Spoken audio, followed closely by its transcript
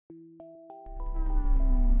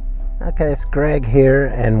Okay, it's Greg here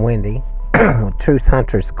and Wendy with Truth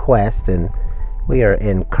Hunter's Quest, and we are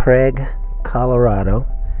in Craig, Colorado,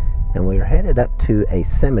 and we're headed up to a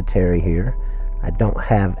cemetery here. I don't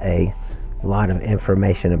have a lot of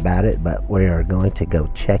information about it, but we are going to go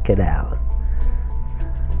check it out.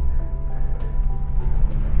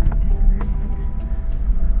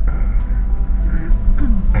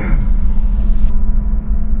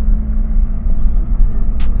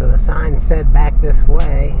 So the sign said back this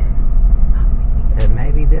way. And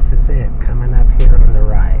maybe this is it, coming up here on the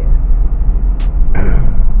right.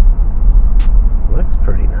 Looks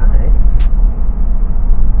pretty nice.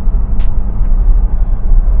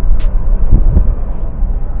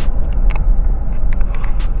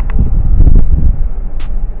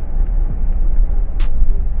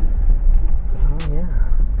 Oh yeah.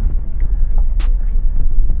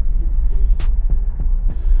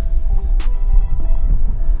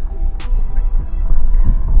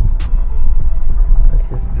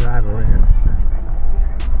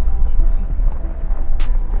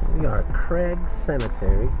 We are at Craig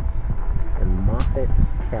Cemetery in Moffett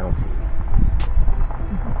County.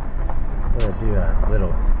 I'm going to do a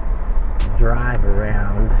little drive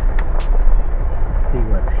around, see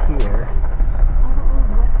what's here.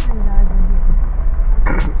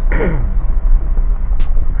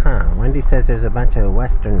 Huh, Wendy says there's a bunch of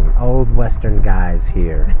old Western guys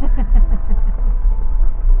here.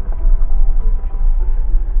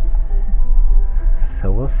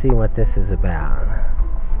 So we'll see what this is about.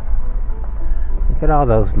 Look at all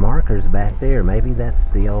those markers back there. Maybe that's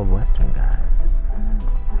the old Western guys.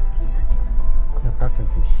 They're parking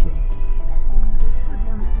some shade.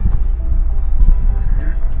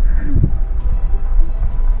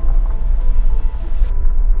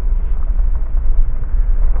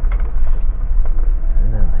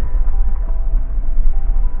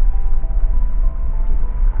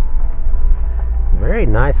 Very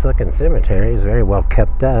nice looking cemetery. It's very well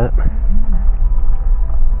kept up.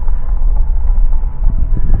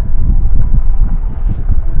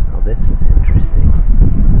 Oh, this is interesting.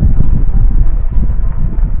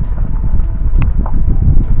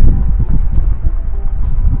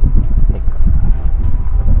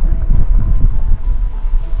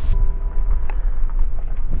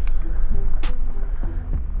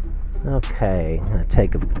 Okay, I'm going to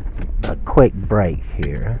take a quick break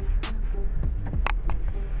here.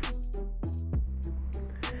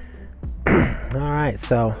 Alright,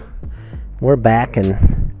 so we're back and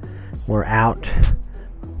we're out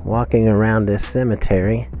walking around this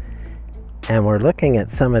cemetery, and we're looking at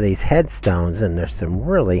some of these headstones, and there's some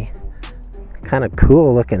really kind of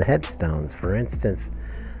cool looking headstones. For instance,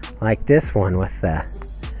 like this one with the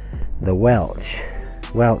Welch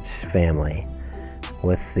family,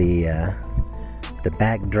 with the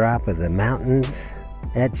backdrop of the mountains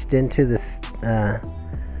etched into the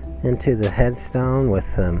headstone with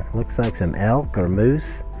looks like some elk or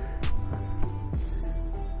moose.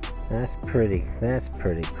 That's pretty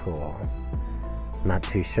cool. Not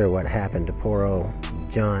too sure what happened to poor old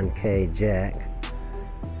John K. Jack,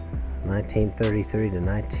 1933 to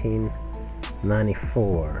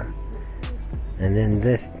 1994. And then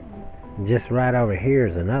this just right over here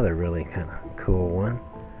is another really kind of cool one,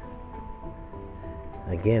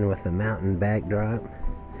 again with the mountain backdrop.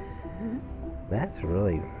 That's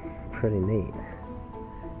really pretty neat.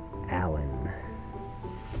 Allen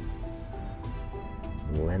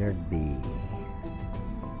Leonard B.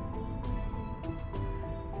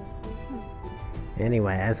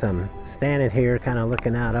 Anyway, as I'm standing here kind of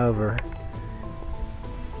looking out over,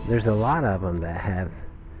 there's a lot of them that have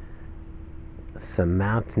some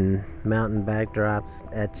mountain backdrops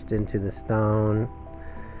etched into the stone,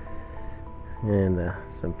 and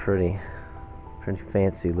some pretty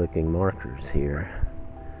fancy looking markers here.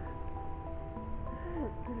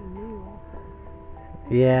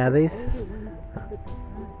 Yeah, these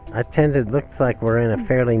looks like we're in a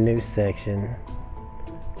fairly new section,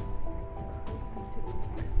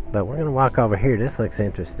 but we're gonna walk over here. This looks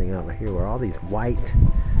interesting over here, where all these white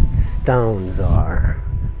stones are,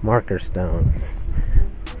 marker stones.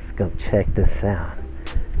 Let's go check this out.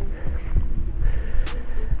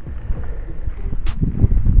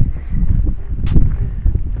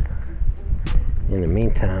 In the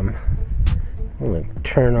meantime, I'm gonna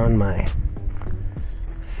turn on my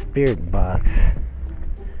spirit box,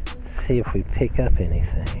 see if we pick up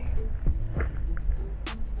anything.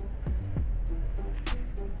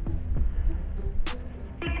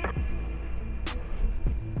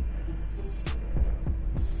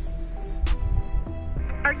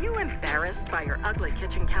 Are you embarrassed by your ugly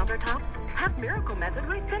kitchen countertops? Have Miracle Method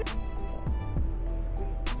repin.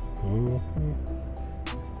 Mm-hmm.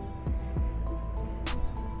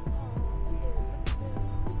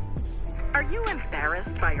 Are you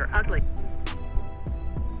embarrassed by your ugly?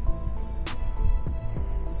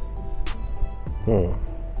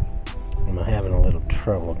 I'm having a little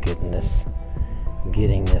trouble getting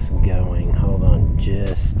this going. Hold on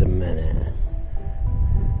just a minute.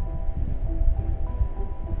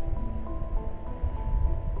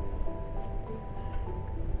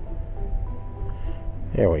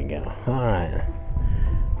 There we go. All right.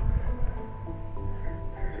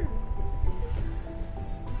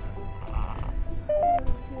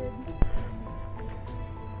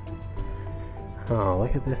 Oh,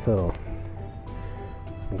 look at this little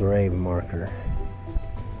grave marker.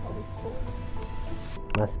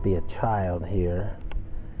 Must be a child here.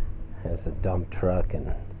 Has a dump truck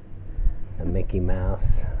and a Mickey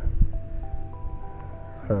Mouse.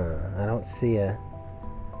 Huh. I don't see a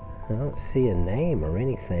name or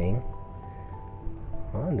anything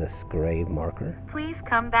on this grave marker. Please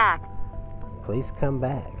come back. Please come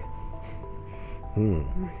back.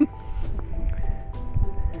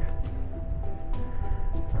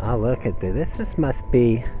 Oh, look at this. This must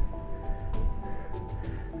be...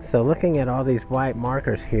 So looking at all these white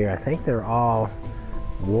markers here, I think they're all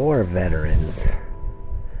war veterans.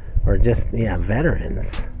 Or just, yeah,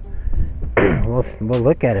 veterans. We'll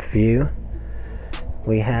look at a few.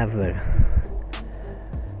 We have the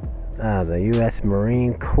U.S.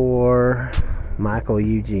 Marine Corps, Michael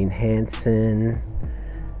Eugene Hansen.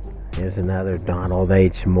 Here's another Donald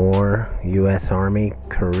H. Moore, U.S. Army,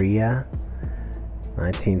 Korea,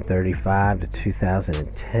 1935 to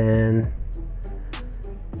 2010.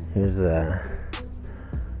 Here's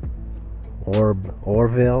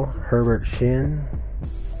Orville Herbert Shin,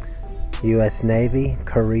 U.S. Navy,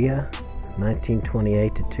 Korea,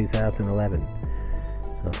 1928 to 2011.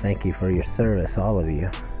 Well, thank you for your service, all of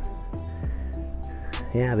you.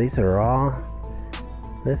 Yeah, this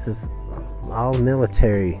is all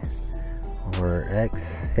military or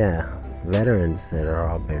veterans that are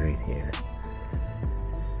all buried here.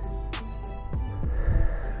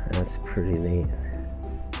 That's pretty neat.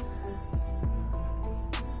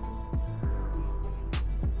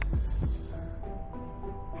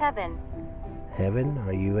 Heaven. Heaven?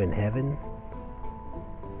 Are you in heaven?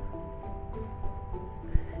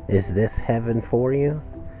 Is this heaven for you?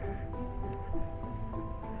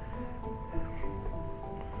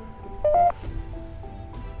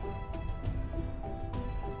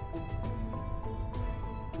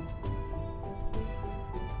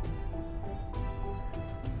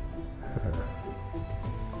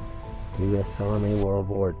 U.S. Army, World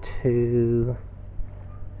War II.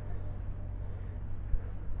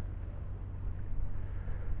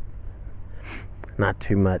 Not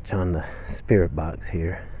too much on the spirit box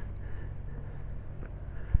here.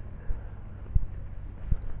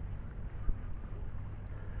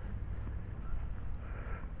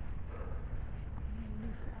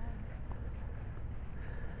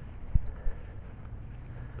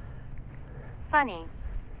 Funny.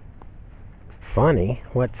 Funny?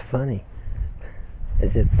 What's funny?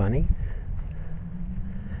 Is it funny?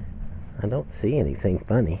 I don't see anything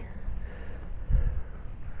funny.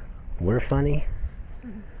 We're funny?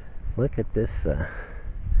 Look at this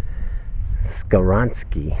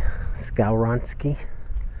Skowronski.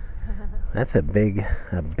 That's a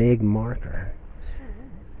big marker.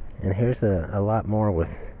 And here's a lot more with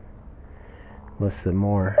some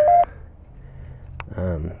more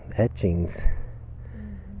etchings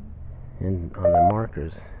on the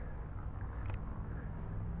markers.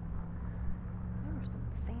 There were some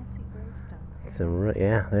fancy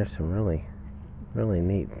gravestones. There's some really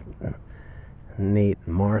neat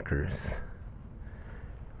markers.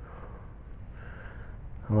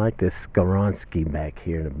 I like this Skowronski back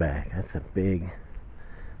here in the back. That's a big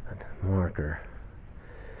marker.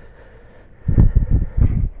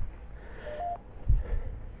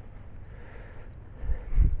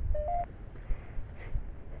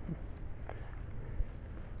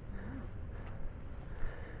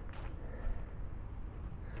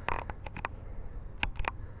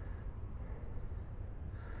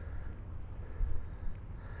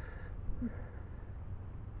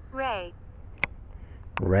 Ray.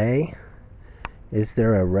 Ray? Is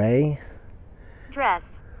there a Ray?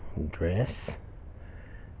 Dress. Dress?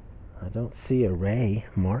 I don't see a Ray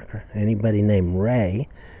marker. Anybody named Ray?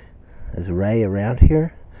 Is Ray around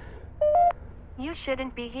here? You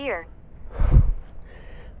shouldn't be here.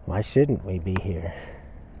 Why shouldn't we be here?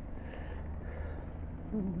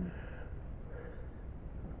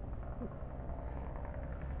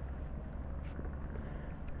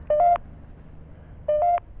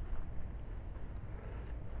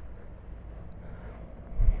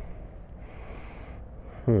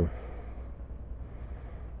 Hmm.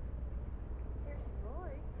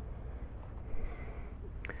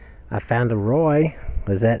 I found a Roy.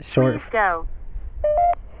 Was that short? Please go.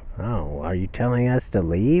 Oh, are you telling us to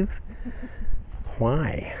leave?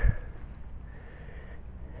 Why?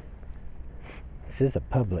 This is a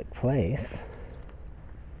public place.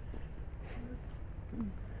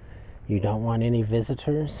 You don't want any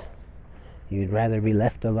visitors? You'd rather be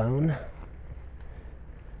left alone?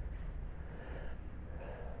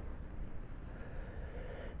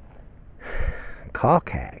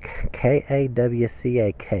 Kawcak.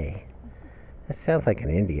 Kawcak. That sounds like an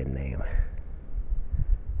Indian name.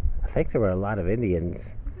 I think there were a lot of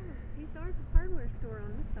Indians These are the hardware store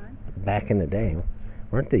on this side. back in the day.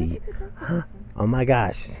 Weren't Look they? at the book Huh? one. Oh my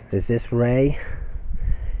gosh. Is this Ray?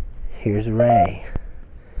 Here's Ray.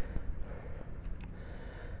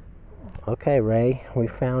 Okay, Ray, we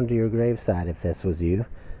found your gravesite if this was you.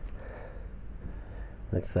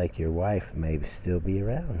 Looks like your wife may still be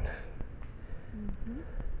around.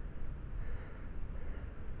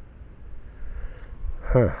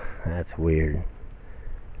 Huh, that's weird.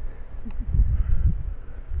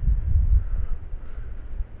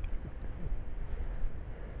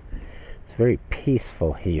 It's very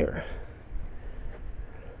peaceful here.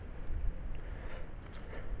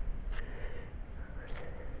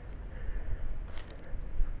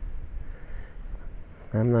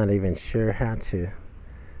 I'm not even sure how to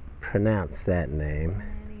pronounce that name.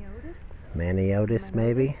 Maniotis,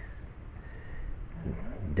 maybe?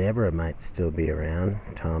 Deborah might still be around.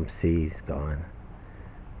 Tom C's gone.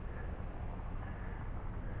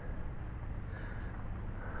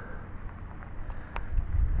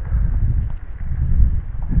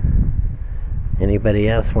 Anybody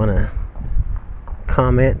else want to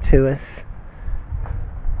comment to us?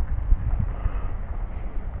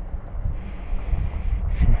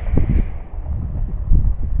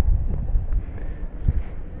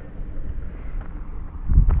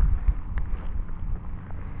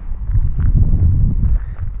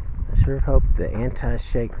 I sure hope the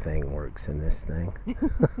anti-shake thing works in this thing.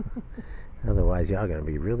 Otherwise, y'all gonna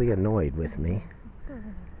be really annoyed with me.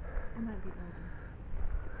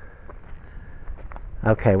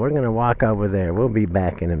 Okay, we're gonna walk over there. We'll be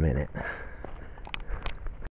back in a minute.